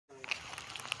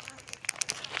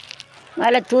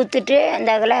மேலே தூத்துட்டு அந்த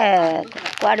அதில்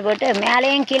கோடு போட்டு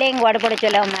மேலேயும் கீழேயும் கோடு போட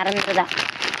சொல்ல மறந்துட்டு தான்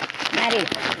மாதிரி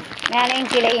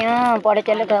மேலேயும் கீழேயும் போட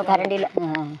சொல்ல கரண்டியில்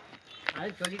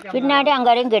பின்னாடி அங்கே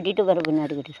வரையும் கட்டிட்டு வர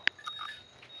பின்னாடி கட்டிட்டு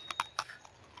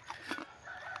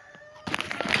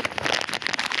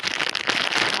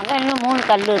அங்கே இன்னும் 3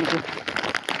 கல் இருக்குது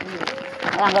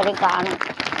அது அங்கே வரையும் காணும்.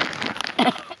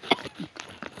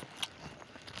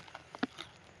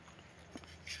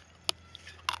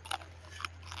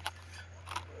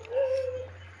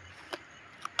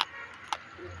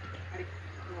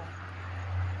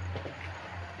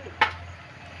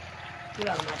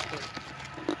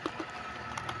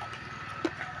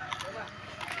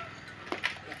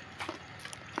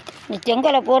 இந்த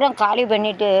செங்கலை பூரா காலி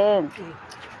பண்ணிவிட்டு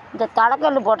இந்த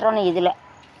தலைக்கல் போட்டுறணும் இதில்.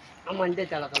 ஆமாம், இந்த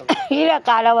தலைக்கல் கீழே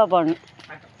கலவை போடணும்.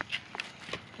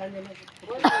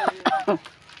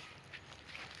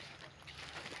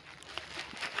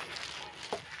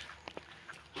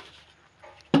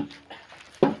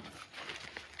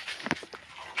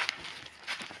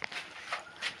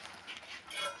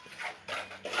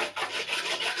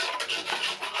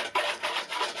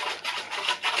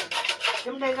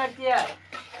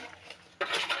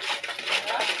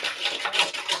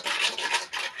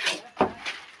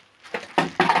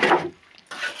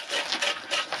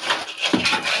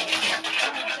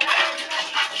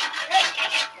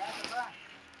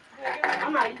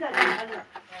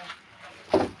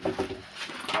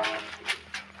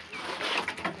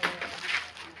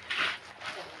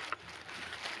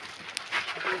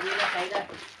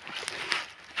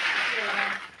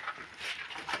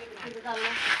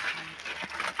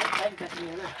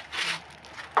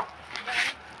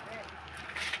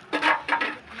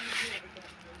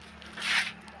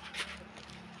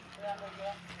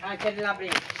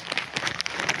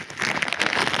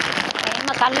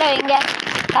 கல்லை எங்க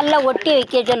கல்லை ஒட்டி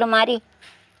வைக்க சொல்லு மாதிரி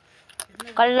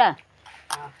கல்லை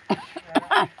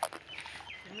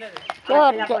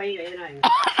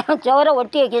சோரை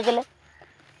ஒட்டி வைக்க சொல்லு.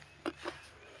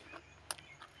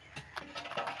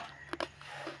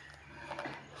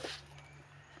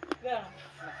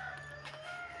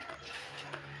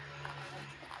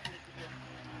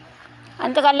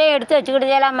 அந்த கல்லையும் எடுத்து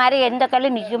வச்சுக்கிட்டு மாதிரி எந்த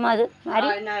கல் நிற்குமா அது மாதிரி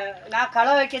நான்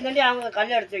களை வைக்கிறேன். அவங்க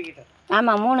கல் எடுத்து வைக்கிட்டோம்.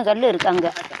 ஆமாம் 3 கல் இருக்கு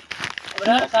அங்கே.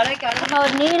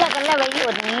 ஒரு நீல கல்லை வை,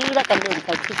 ஒரு நீல கல்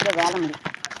இருக்கு சீக்கிரம் வேலை முடியும்.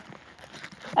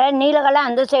 அதாவது நீல கல்லை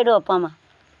அந்த சைடு வைப்பாமா.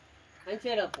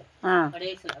 ஆ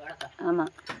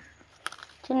ஆமாம்,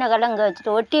 சின்ன கல்லை இங்கே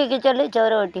வச்சுட்டு ஒட்டி வைக்க சொல்லு.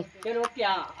 சோரை ஒட்டி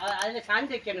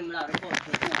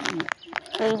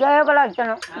இதே போல்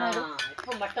வைக்கணும்.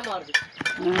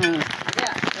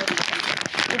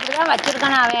 இப்படி தான்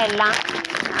வச்சுருக்கானே அவன் எல்லாம்.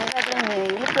 அங்கே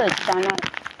இழுத்து வச்சுட்டானே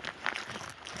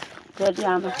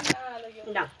தெரியாமல்.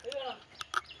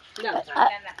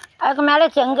 அதுக்கு மேலே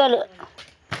செங்கல்,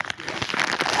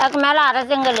 அதுக்கு மேலே அரை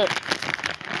செங்கல்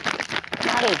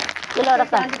மாதிரி கிலோட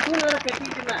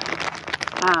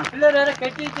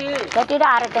கட்டிட்டு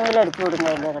அரை செங்கல் எடுத்து விடுங்க.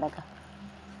 இல்லை கிடக்க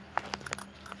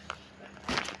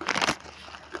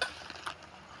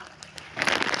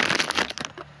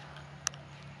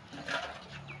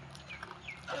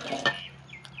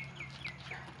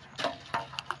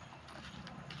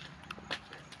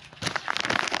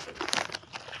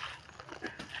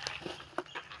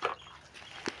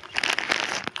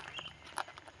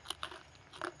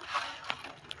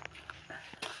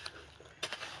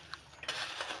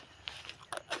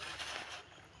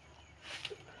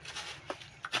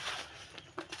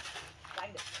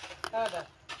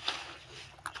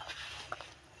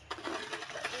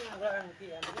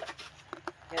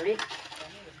எப்படி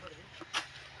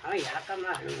அவன் இறக்கமா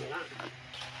அணுங்கலாம்.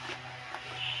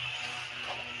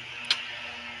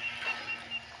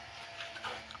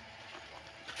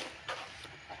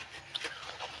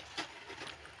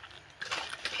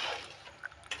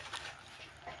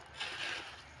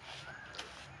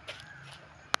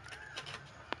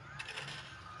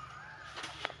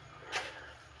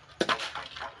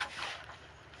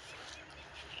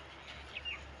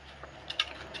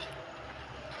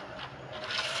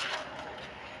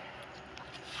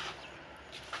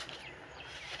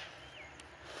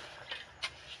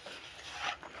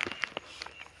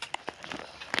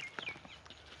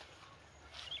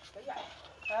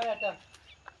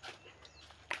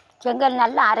 செங்கல்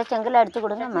நல்லா அரை செங்கல் எடுத்து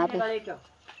கொடுங்க மாதிரி.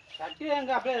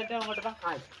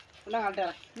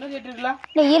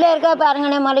 இதில் இருக்கா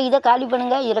பாருங்கண்ணே, மேலே இதை காலி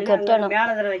பண்ணுங்க. இதை கட்டணும்.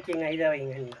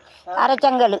 அரை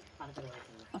செங்கல்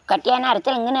கட்டியான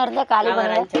அரைச்சல் இங்கே இருந்தால் காலி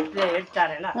பண்ணுங்க.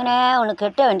 இங்கே ஒன்று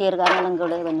கட்ட வேண்டியிருக்காங்க.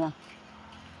 உங்களுக்கு கொஞ்சம்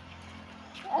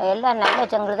எல்லாம் நல்ல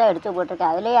செங்கல் தான் எடுத்து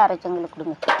போட்டிருக்கேன். அதுலேயே அரை செங்கல்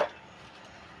கொடுங்க.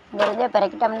 இங்கே இருந்தே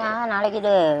பிறக்கிட்டோம்னா நாளைக்கு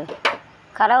இது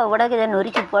கலவை கூட இதை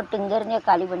நொறுக்கி போட்டு இங்கேருந்தே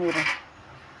காலி பண்ணிடுறோம்.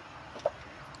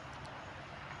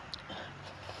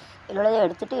 இவ்வளோதையும்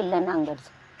எடுத்துகிட்டு இல்லைன்னா அங்கே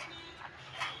எடுத்து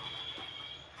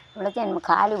இவ்வளோத்தையும் நம்ம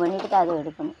காலி பண்ணிட்டு தான் அதை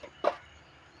எடுக்கணும்.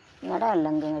 இடம் இல்லை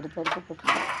அங்கே எடுத்து போட்டு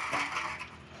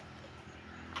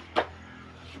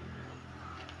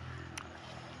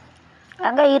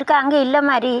அங்கே இருக்கா, அங்கே இல்லை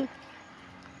மாதிரி.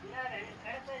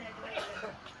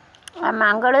 ஆமாம்,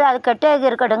 அங்கே உள்ளது அது கெட்டது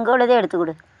இருக்கட்டும், இங்கே உள்ளதே எடுத்து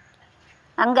கொடு.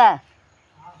 அங்கே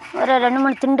ஒரு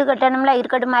 2-3 திண்டு கட்டணும்ல,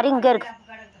 இருக்கட்டும் மாதிரி இங்கே இருக்கு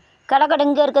கிடக்கட்டும்,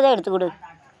 இங்கே இருக்கதே எடுத்து கொடு.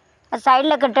 அது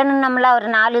சைடில் கட்டணும், நம்மளா ஒரு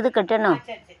 4 இது கட்டணும்.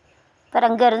 அப்புறம்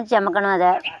அங்கே இருந்து சமைக்கணும்.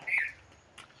 அதை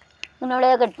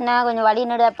இன்னொழுதே கட்டினா கொஞ்சம் வழி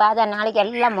நட பாதை, நாளைக்கு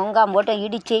எல்லாம் மொங்காம் போட்டு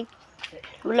இடித்து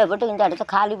உள்ளே போட்டு இந்த இடத்த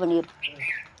காலி பண்ணிடும்.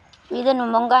 இது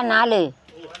மொங்கா 4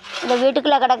 இந்த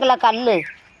வீட்டுக்குள்ளே கிடக்கல கல்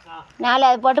 4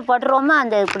 அது போட்டுருவோமா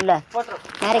அந்த இதுக்குள்ளே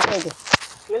நரைக்கிறது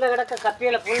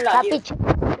கப்பிச்சு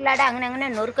இல்லாட அங்கே அங்கே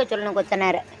நொறுக்க சொல்லணும் கொத்த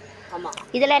நேரம்.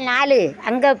 இதில் 4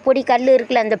 அங்கே பொடி கல்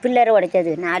இருக்குல்ல, அந்த பில்லரை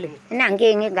உடைச்சது 4 என்ன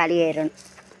அங்கேயும் எங்கேயும் காலி ஆயிடணும்.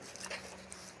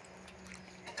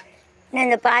 இன்னும்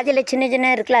இந்த பாதியில் சின்ன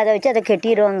சின்ன இருக்குல்ல, அதை வச்சு அதை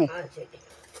கட்டிடுவாங்க.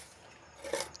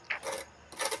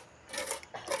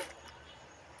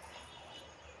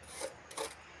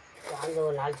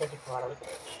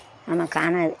 ஆமாம்,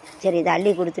 காணாது. சரி, இதை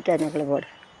அள்ளி கொடுத்துட்டு அதுக்குள்ளே போடு.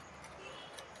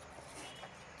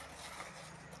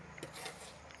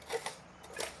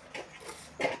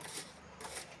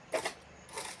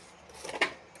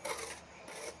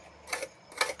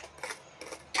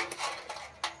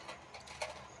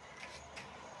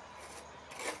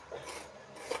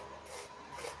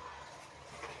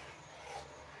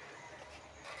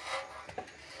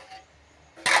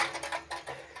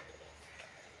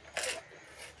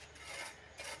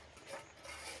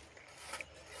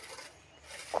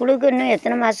 குழுக்கு இன்னும்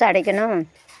எத்தனை மாதம் அடைக்கணும்?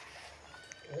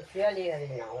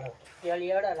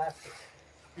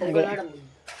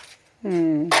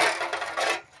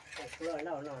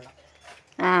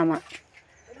 ஆமாம்,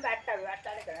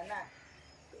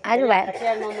 அது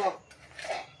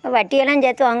வட்டியெல்லாம்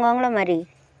சேர்த்து வாங்குவாங்களோ மாதிரி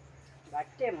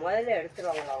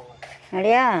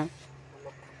அப்படியா?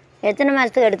 எத்தனை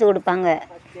மாதத்துக்கு எடுத்து கொடுப்பாங்க?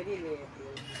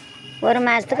 1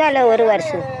 மாதத்துக்கா இல்லை 1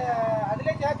 வருஷம்?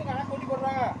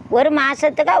 1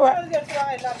 மாதத்துக்கா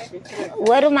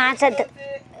 1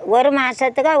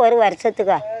 மாதத்துக்கா 1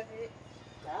 வருஷத்துக்கா?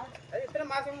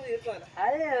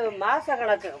 அது மாச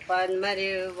கணக்கு. இந்த மாதிரி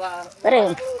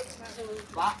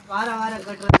வாரம்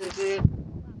கட்டுறதுக்கு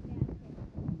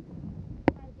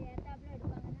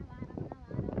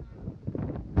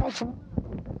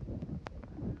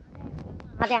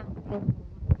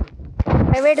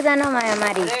ப்ரைவேட்டு தானே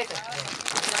மாதிரி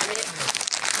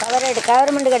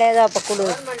கவர்மெண்ட் கிடையாது. அப்போ குழு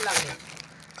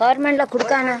கவர்மெண்ட்டில்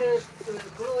கொடுக்கானே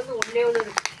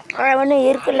ஒன்று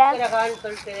இருக்குல்ல.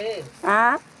 ஆ,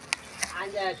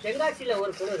 அந்த தென்காசியில்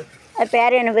ஒரு குழு இருக்கு. அது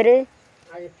பேர் என்ன பேர்?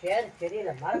 அது பேர் தெரியல,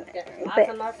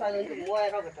 மாதம் மாதம் அது வந்து 3000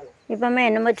 ரூபா கட்டணும். இப்போமே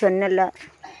என்னமோ சொன்னல.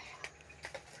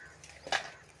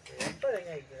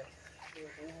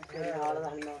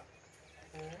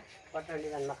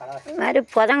 மாதிரி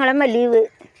புதன்கிழமை லீவு.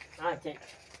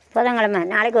 புதன்கிழமை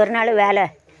நாளைக்கு ஒரு நாள் வேலை.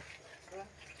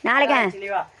 நாளைக்கு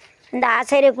இந்த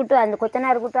ஆசிரியரை கூட்டு அந்த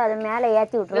கொத்தனார் கூட்டு அதை மேலே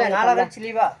ஏற்றி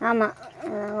விட்டுருவாங்க. ஆமாம்,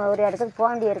 ஒரு இடத்துக்கு போக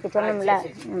வேண்டிய இருக்குது சொன்னோம்ல.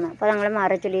 ஆமாம், புதன்கிழமை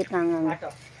வர சொல்லியிருக்காங்க.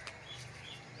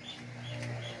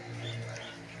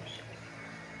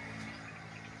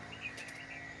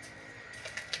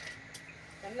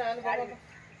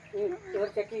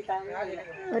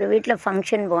 ஒரு வீட்டில்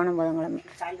ஃபங்க்ஷன் போகணும் புதன்கிழமை.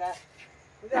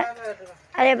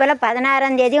 அதே போல்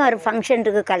 16ஆம் தேதியும் ஒரு ஃபங்க்ஷன்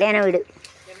இருக்குது, கல்யாண வீடு.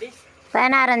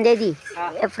 16ஆம் தேதி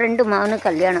என் ஃப்ரெண்டு மகனுக்கு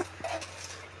கல்யாணம்.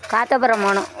 காத்தபுரம்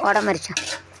போகணும், ஓடமரிச்சான்.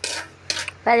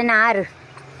 16.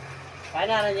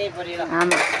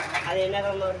 ஆமாம்,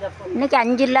 இன்னைக்கு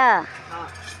 5 இல்லை,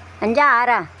 5ஆ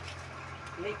 6ஆ?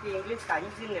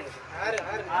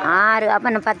 6. அப்போ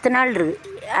இன்னும் 10 நாள் இருக்குது.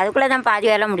 அதுக்குள்ளே தான் பாதி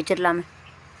வேலை முடிச்சிடலாமே.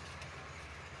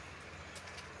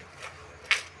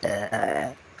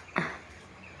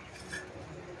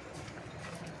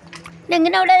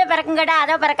 இங்கே உள்ளதை பிறக்கும் கேட்டா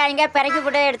அதை பிறக்காதீங்க, பிறக்கி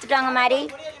போட்டு எடுத்துட்டு வாங்க மாதிரி.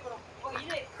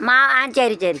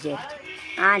 சரி சரி சரி.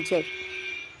 சரி,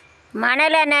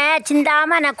 மணலை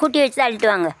சிந்தாமல் நான் கூட்டி வச்சு தள்ளிட்டு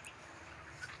வாங்க.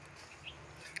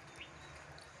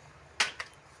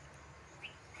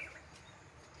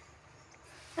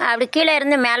 அப்படி கீழே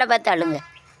இருந்து மேலே பார்த்து அழுங்க.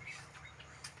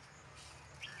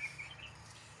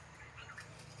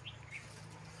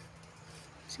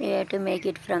 So you have to make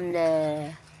it from the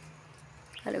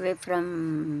all the way from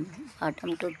bottom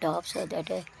to top so that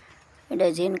it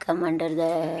doesn't come under the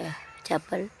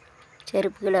चप्पल.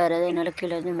 चेरुप के लिए रहे नल के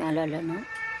लिए मैल लेना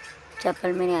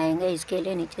चप्पल में नहीं आएंगे, इसके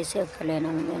लिए नीचे से ऊपर लेना,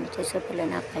 मुझे नीचे से ऊपर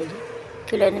लेना चाहिए।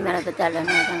 கீழேருந்து மேலே பார்த்தாலும்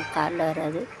தான் காலில்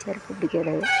வராது, செருப்பு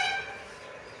பிடிக்கிறது.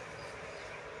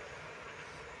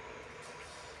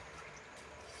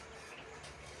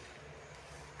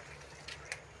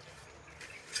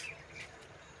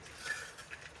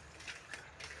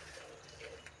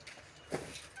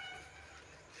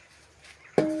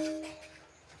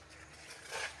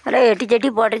 அதான் 8 சட்டி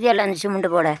போடுறது எல்லாம் அந்த சிமெண்ட்டு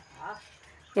போட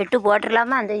 8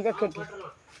 போட்டுடலாமா? அந்த இதை கட்டி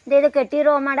இந்த இதை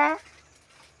கட்டிடுவோமாடா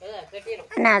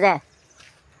அண்ணா அதை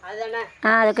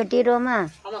அதை கட்டிடுவோமா?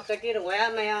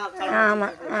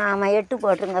 ஆமாம் ஆமாம் 8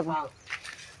 போட்டுருங்க.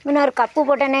 இன்னொரு கப்பு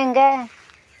போட்டேனே இங்கே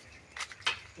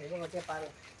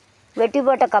வெட்டி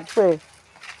போட்ட கப்பு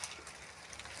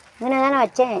இங்கே தானே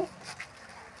வச்சேன்,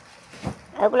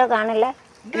 அதுக்குள்ளே காணல.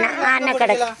 அண்ணன்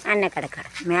கடை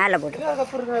மேலே போட்டு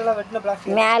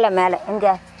மேலே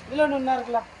இங்கே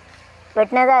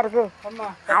வெட்டினதாக இருக்குது.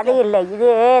 அது இல்லை, இது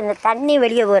இந்த தண்ணி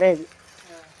வெளியே போகிறது.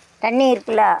 தண்ணி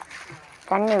இருக்குல்ல,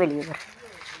 தண்ணி வெளியே போகிறது.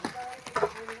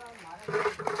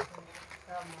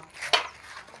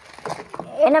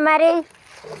 என்ன மாதிரி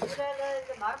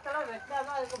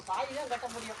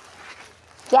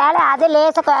கேள அது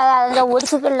லேசாக அந்த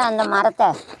ஒடிச்சுக்கலாம். அந்த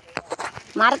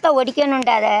மரத்தை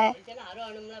ஒடிக்கணுன்ட்டு அதை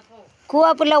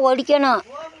கூவாப்புள்ள ஒடிக்கணும்.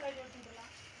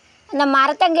 இந்த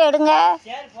மரத்தை இங்கே எடுங்க,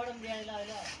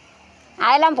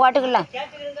 அதெல்லாம் போட்டுக்கலாம்.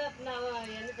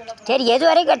 சரி எது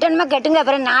வரைக்கும் கட்டணுமோ கட்டுங்க,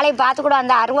 அப்புறம் நாளைக்கு பார்த்துக்கூட.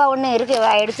 அந்த அருவா ஒன்று இருக்குது,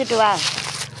 எடுத்துகிட்டு வா.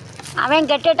 அவன்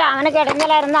கட்டுட்டு அவனுக்கு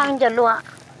இடங்களாக இருந்தால் அவன் சொல்லுவான்.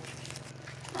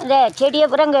 அந்த செடியை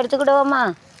பூரா இங்கே எடுத்துக்கிடுவோமா?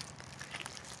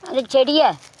 அந்த செடியை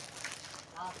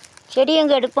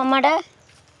இங்கே எடுப்போமாடா?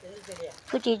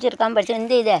 பூச்சி வச்சுருக்கான் படிச்சு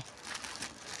இந்த இதை.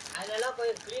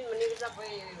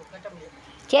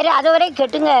 சரி அது வரைக்கும்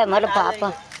கெட்டுங்க, முதல்ல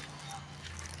பார்ப்போம்.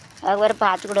 அது வரை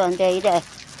பார்த்துக்கிடுவோம். அந்த இதை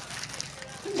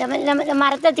இந்த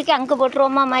மரத்தை தூக்கி அங்கே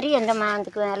போட்டுருவோமா மாதிரி அந்த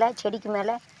அதுக்கு மேலே செடிக்கு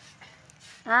மேலே.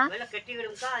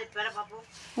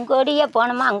 இங்கோடியே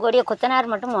போனோமா? அங்கோடியே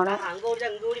கொத்தனார் மட்டும் போனோம்.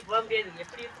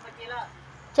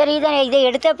 சரி இதை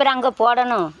எடுத்த பிறகு அங்கே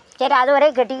போடணும். சரி அது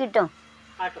வரையும் கட்டிக்கிட்டோம்.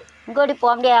 இங்கோடி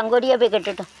போக முடியாது, அங்கோடியே போய்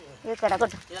கட்டுட்டோம். இது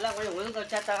கிடக்கட்டும்.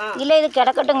 இல்லை இது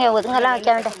கிடக்கட்டுங்க, ஒதுங்கெல்லாம்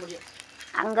வைக்க வேண்டாம்.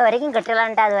 அங்கே வரைக்கும்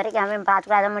கட்டலான்ட்டு, அது வரைக்கும் அவன்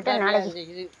பார்த்துக்க. அதை மட்டும்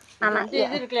நாளைக்கு ஆமாம்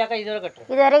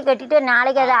இது வரைக்கும் கட்டிட்டு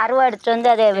நாளைக்கு அதை அருவா எடுத்துட்டு வந்து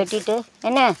அதை வெட்டிட்டு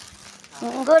என்ன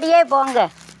இங்கோடியே போங்க.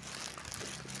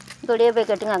 இங்கோடியே போய்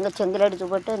கட்டுங்க. அங்கே செங்கல் எடுத்து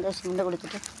போட்டு இந்த சிமெண்ட்டை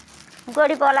கொடுத்துட்டு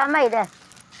இங்கோடி போகலாமா? இதை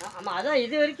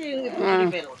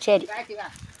சரி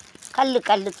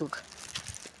கல் தூக்கு,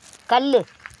 கல்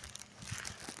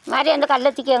மாதிரி அந்த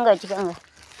கல்லை தூக்கி அங்கே வச்சுக்கோங்க.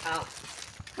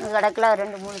 அங்கே கிடக்கலாம்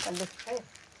 2-3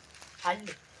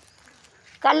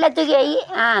 கல்லை தூக்கி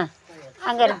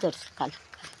அங்கே இருந்து கல்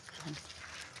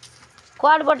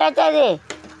கோடு போட்டாச்சா? அது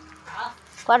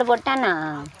கோடு போட்டானா?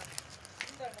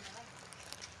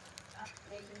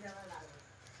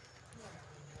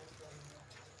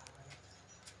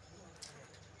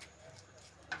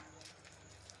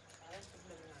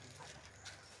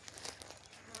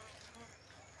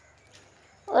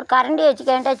 ஒரு கரண்டி வச்சுக்க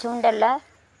வேண்டாம். சுண்டல்ல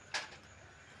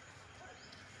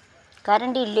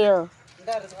கரண்டி இல்லையோ?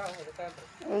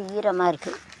 ஈரமாக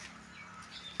இருக்குது.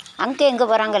 அங்கே எங்கே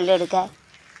போகிறாங்க கல் எடுக்க?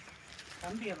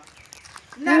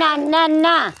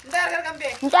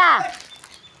 இந்தா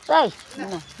ஓய்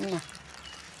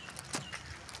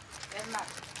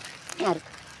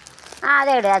இருக்கு.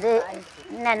 அதை எடு. அது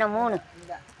என்ன 3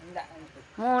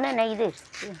 என்ன இது?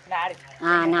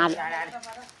 4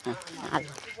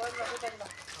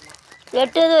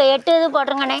 8 இது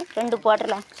போட்டுருங்கண்ணே. 2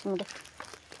 போட்டுடலாம் சிமெண்ட்டு.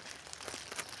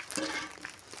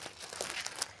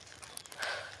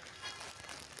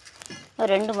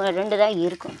 ரெண்டு தான்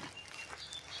இருக்கும்.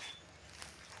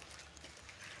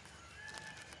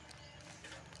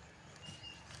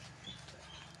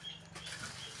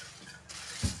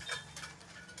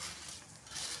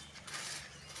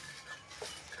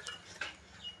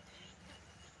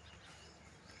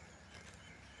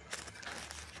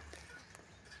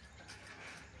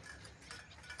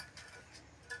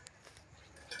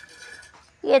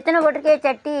 எத்தனை போட்டிருக்கே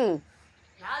சட்டி?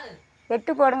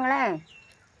 8 போடுங்களேன்.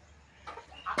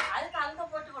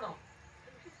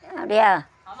 அப்படியா?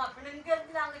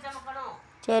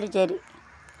 சரி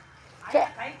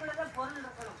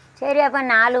சரி அப்போ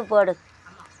 4 போடு.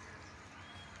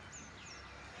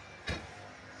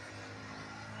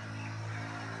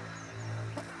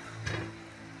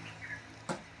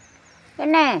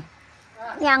 என்ன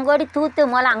நீ அங்கோடி தூத்து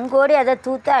முதல்ல, அங்கோடி அதை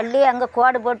தூத்து அள்ளி அங்கே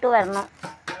கோடு போட்டு வரணும்.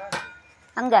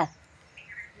 அங்கே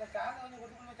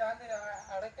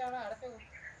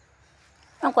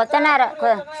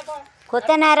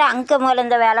கொத்தனார அங்கே முதல்ல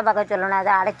இந்த வேலை பார்க்க சொல்லணும்.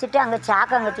 அதை அடைச்சிட்டு அங்கே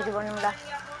சாக்கு அங்கே தூக்கி போடணுங்களா?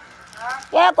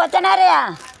 கொத்தனாரையா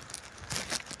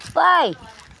பாய்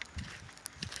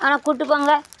ஆனால் கூட்டு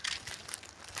போங்க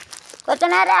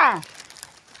கொத்தனாரா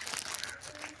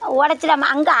உடச்சிடாம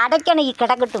அங்கே அடைக்கணும்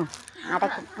கிடக்கட்டும்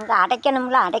அடைக்கணும் அங்கே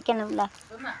அடைக்கணும்ல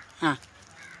ஆ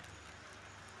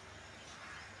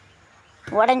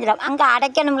உடஞ்சிடாம அங்கே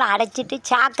அடைக்கணும்ல அடைச்சிட்டு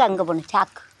சாக்கு அங்கே போடணும்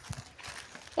சாக்கு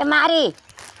மாறி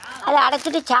அதை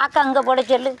அடைச்சிட்டு சாக்கு அங்கே போட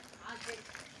சொல்லு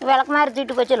விளக்கு மாதிரி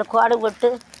தூக்கிட்டு போய் சொல்லு கோடு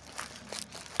போட்டு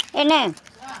என்ன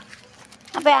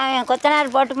அப்போ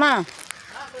கொத்தனார் போட்டுமா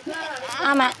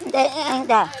ஆமாம்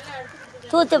இந்த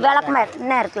தூத்து விளக்கு மாதிரி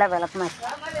இன்னும் இருக்குல்ல விளக்கு மாதிரி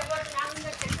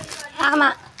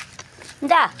ஆமாம்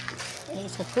இந்தா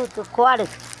தூத்து கோடு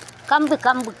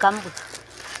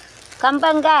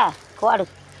கம்பங்க கோடு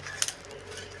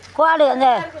அந்த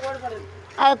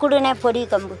அது கொடுனே பொடி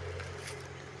கம்பு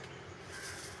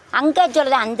அங்கே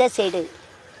சொல்லுது அந்த சைடு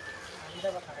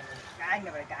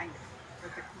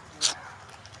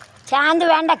சாந்து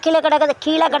வேண்டாம் கீழே கிடக்குது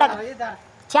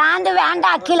சாந்து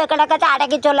வேண்டாம் கீழே கிடக்கத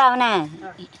அடைக்க சொல்லு அவனை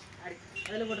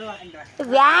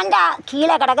வேண்டாம்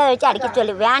கீழே கிடக்கதை வச்சு அடிக்க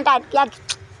சொல்லு வேண்டாம்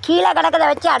கீழே கிடக்கதை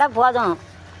வச்சு அடை போதும்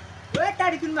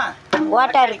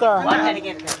ஓட்டா இருக்கோ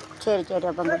சரி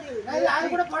அப்போ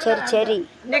சரி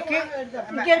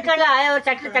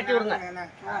தட்டி விடுங்க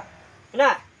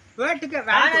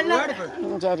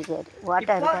சரி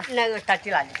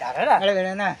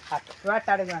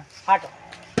ஓட்டா இருக்கா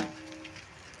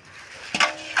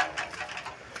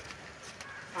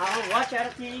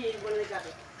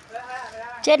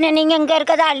சரி நீங்கள் இங்கே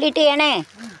இருக்கதா அள்ளிட்டு ஏனே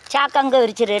சாக்கு அங்கே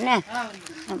விரிச்சிரு என்ன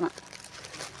ஆமாம்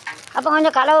அப்போ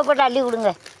கொஞ்சம் கலவை போட்டு அள்ளி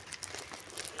விடுங்க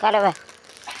கலவை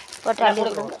போட்டு அள்ளி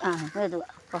விடுங்க ஆ மெதுவா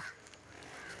அப்போ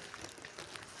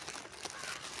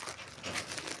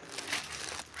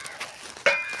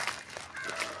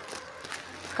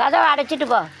கதவை அடைச்சிட்டு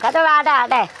போ கதவை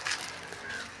அடை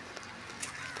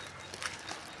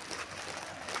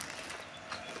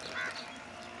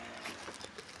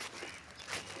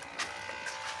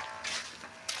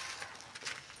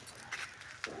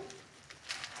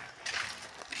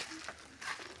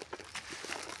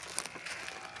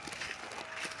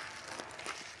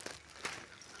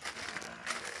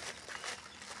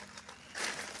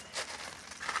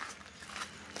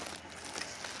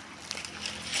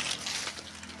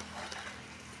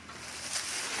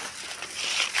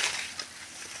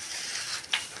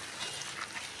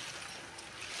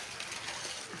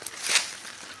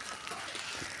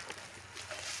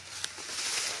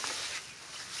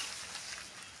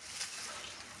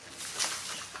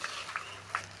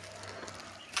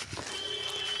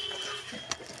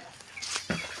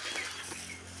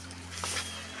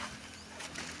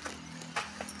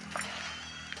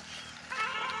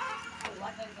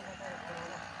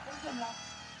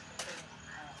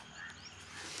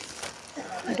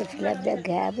to fill up the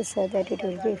gap so that it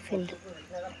will be filled.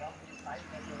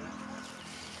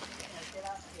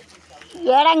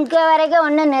 இடம் இங்கே வரைக்கும்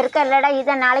ஒன்றும் நெருக்கம் இல்லைடா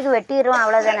இதை நாளைக்கு வெட்டிடுவோம்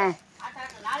அவ்வளோதானே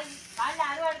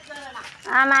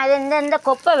ஆமாம் இது இந்த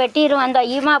கொப்பை வெட்டிடுவோம் அந்த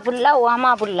ஈமா புல்லா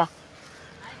ஓமா புல்லா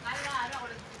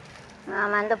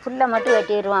ஆமாம் அந்த புல்லை மட்டும்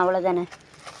வெட்டிடுவோம் அவ்வளோதானே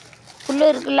புல்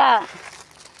இருக்குல்ல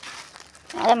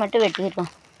அதை மட்டும்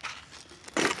வெட்டிடுவோம்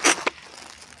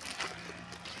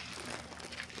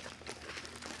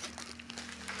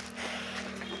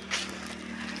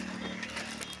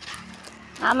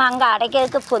ஆமாம் அங்கே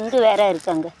அடைக்கிறதுக்கு பொந்து வேறு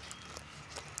இருக்குது அங்கே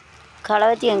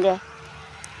களவத்தி எங்கே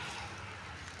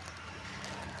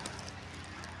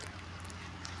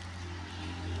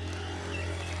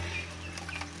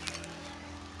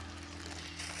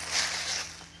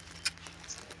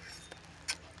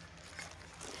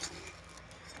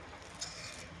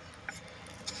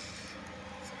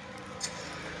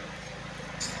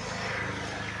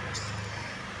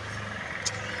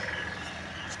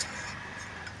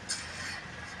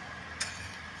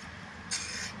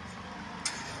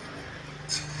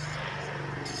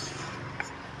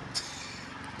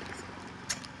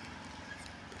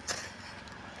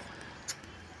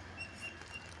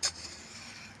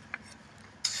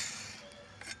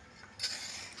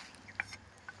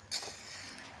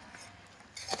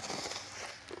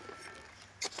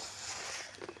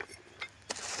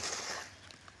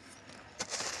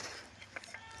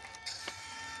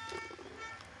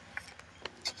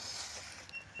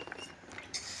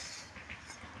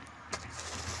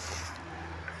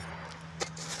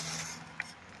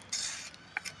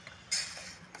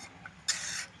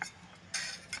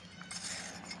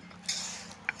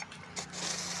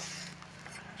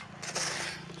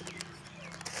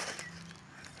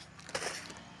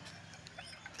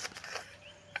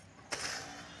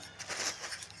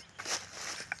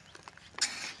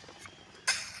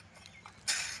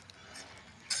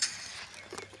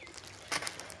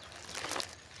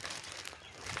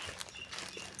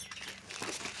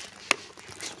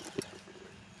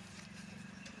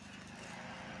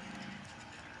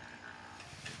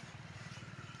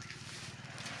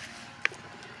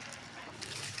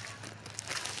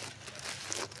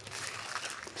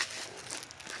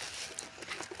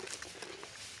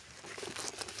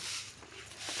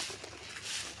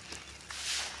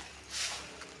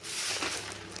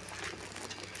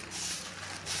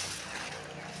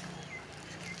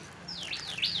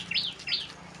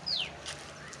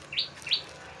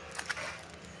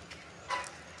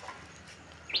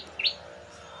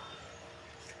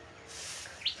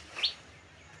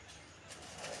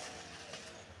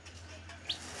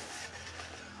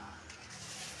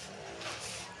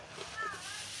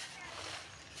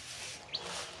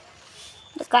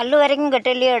கல் வரைக்கும்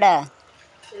கட்டலையோடா?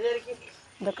 இது வரைக்கும்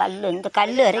இந்த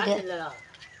கல் வரைக்கும். இல்லைடா.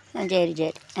 சரி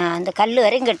சரி. அந்த கல்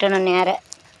வரைக்கும் கட்டணும் நேரம்.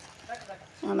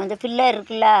 ஆமாம், அந்த பில்லர்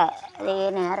இருக்குல்ல, அதே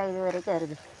நேரம் இது வரைக்கும்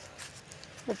வருது.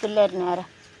 இந்த பில்லர் நேரம்.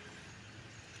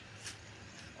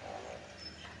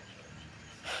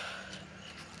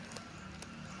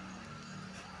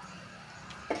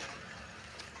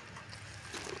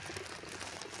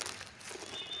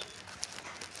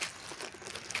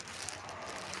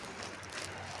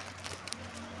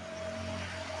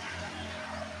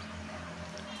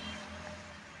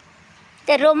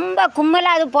 ரொம்ப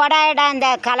கும்மலாக அது போடாடா, அந்த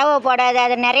கலவை போடாது,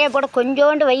 அதை நிறைய போட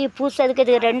கொஞ்சோண்டு வை பூசதுக்கு.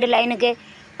 இது 2 லைனுக்கு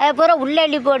அதை பூரா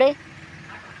உள்ளள்ளி போடு.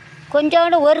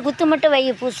 கொஞ்சோண்டு ஒரு குத்து மட்டும் வை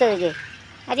பூசதுக்கு.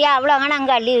 அதையா அவ்வளோ வேணாம்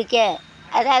அங்கே அள்ளி வைக்க.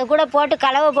 அது கூட போட்டு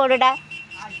கலவை போடுடா,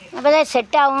 அப்போ தான்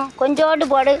செட் ஆகும். கொஞ்சோண்டு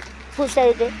போடு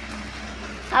பூசதுக்கு,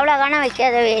 அவ்வளோ கணம்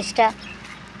வைக்காத வேஸ்ட்டாக.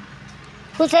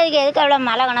 பூசதுக்கு எதுக்கு அவ்வளோ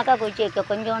மழை கணக்காக குச்சி வைக்க?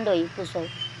 கொஞ்சோண்டு வை பூசது.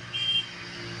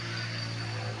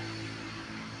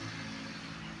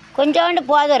 கொஞ்சோண்டு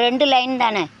போதும், 2 லைன்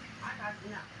தானே.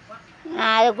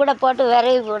 அதை கூட போட்டு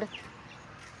விரைவி போடு.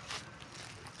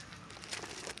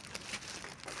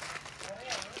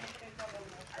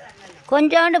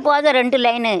 கொஞ்சோண்டு போதும், 2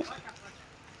 லைனு.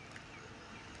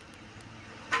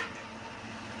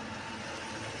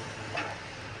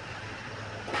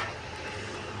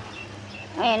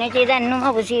 என்ன செய்தா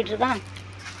இன்னுமா பூசிக்கிட்டு இருக்கான்?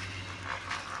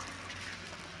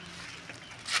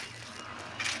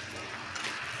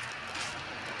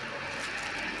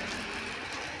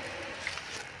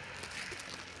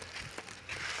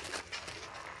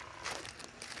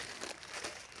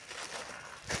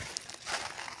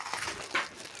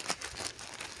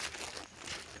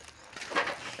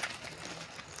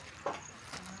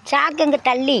 சாக்கு இங்கே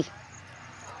தள்ளி.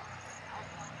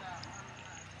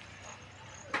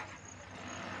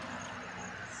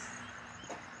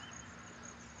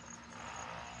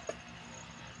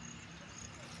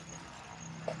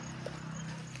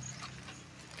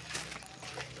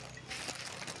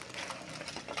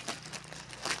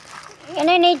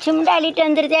 ஏன்னா நீ சிமெண்டை அள்ளிட்டு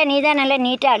வந்துருதே, நீ தான் நல்லா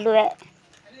நீட்டாக அள்ளுவ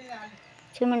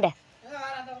சிமெண்டை.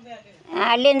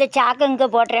 அள்ளி இந்த சாக்கு இங்கே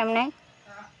போட்டுறோம்னே.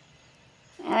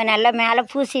 அவன் நல்லா மேலே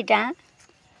பூசிட்டான்.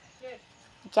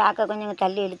 சாக்கை கொஞ்சம்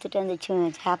தள்ளி இழுத்துட்டு அந்த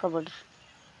சாக்கை போட்டு.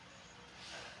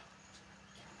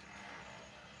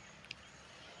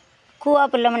 கூவா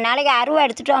புல்லை நாளைக்கு அருவா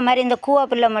எடுத்துட்டு வர மாதிரி இந்த கூவா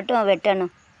புல்லை மட்டும்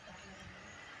வெட்டணும்.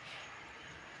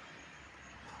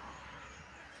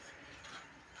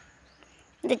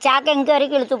 இந்த சாக்கை இங்கே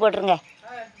வரைக்கும் இழுத்து போட்டுருங்க.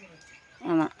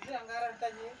 ஆமாம்,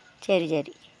 சரி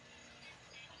சரி.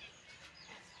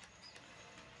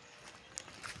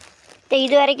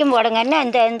 இது வரைக்கும் போடுங்க. என்ன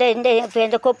இந்த இந்த இந்த இப்போ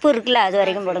இந்த கொப்பு இருக்குல்ல, அது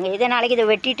வரைக்கும் போடுங்க. இதை நாளைக்கு இதை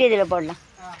வெட்டிட்டு இதில் போடலாம்.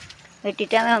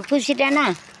 வெட்டிட்டேன் பூசிட்டேன்னா.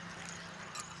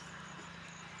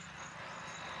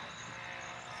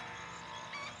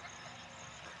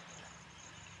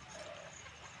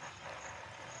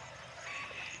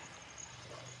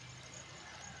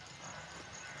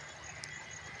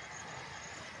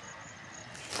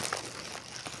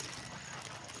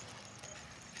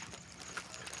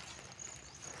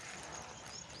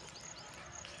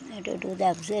 To do the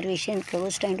observation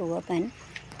closed and open.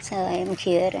 So I am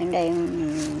here and I am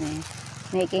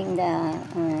making the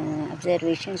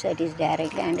observations that is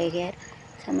directly, and here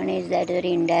someone is that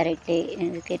very indirectly.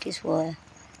 It is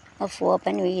of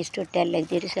open, we used to tell like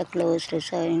there is a closed.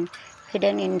 So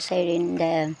hidden inside in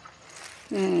the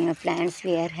plants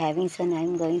we are having. So I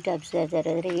am going to observe that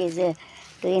other is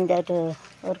doing that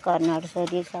work or not. So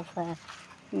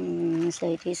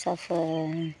it is of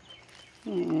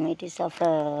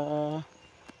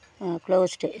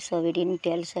closed, so we didn't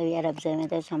tell. So we are observing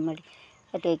whether somebody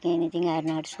are taking anything or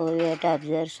not. So we have to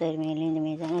observe. So mainly in the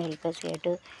Mizana help us. We have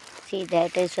to see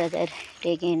that so that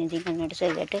taking anything or not. So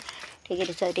we have to take it.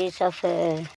 So it is of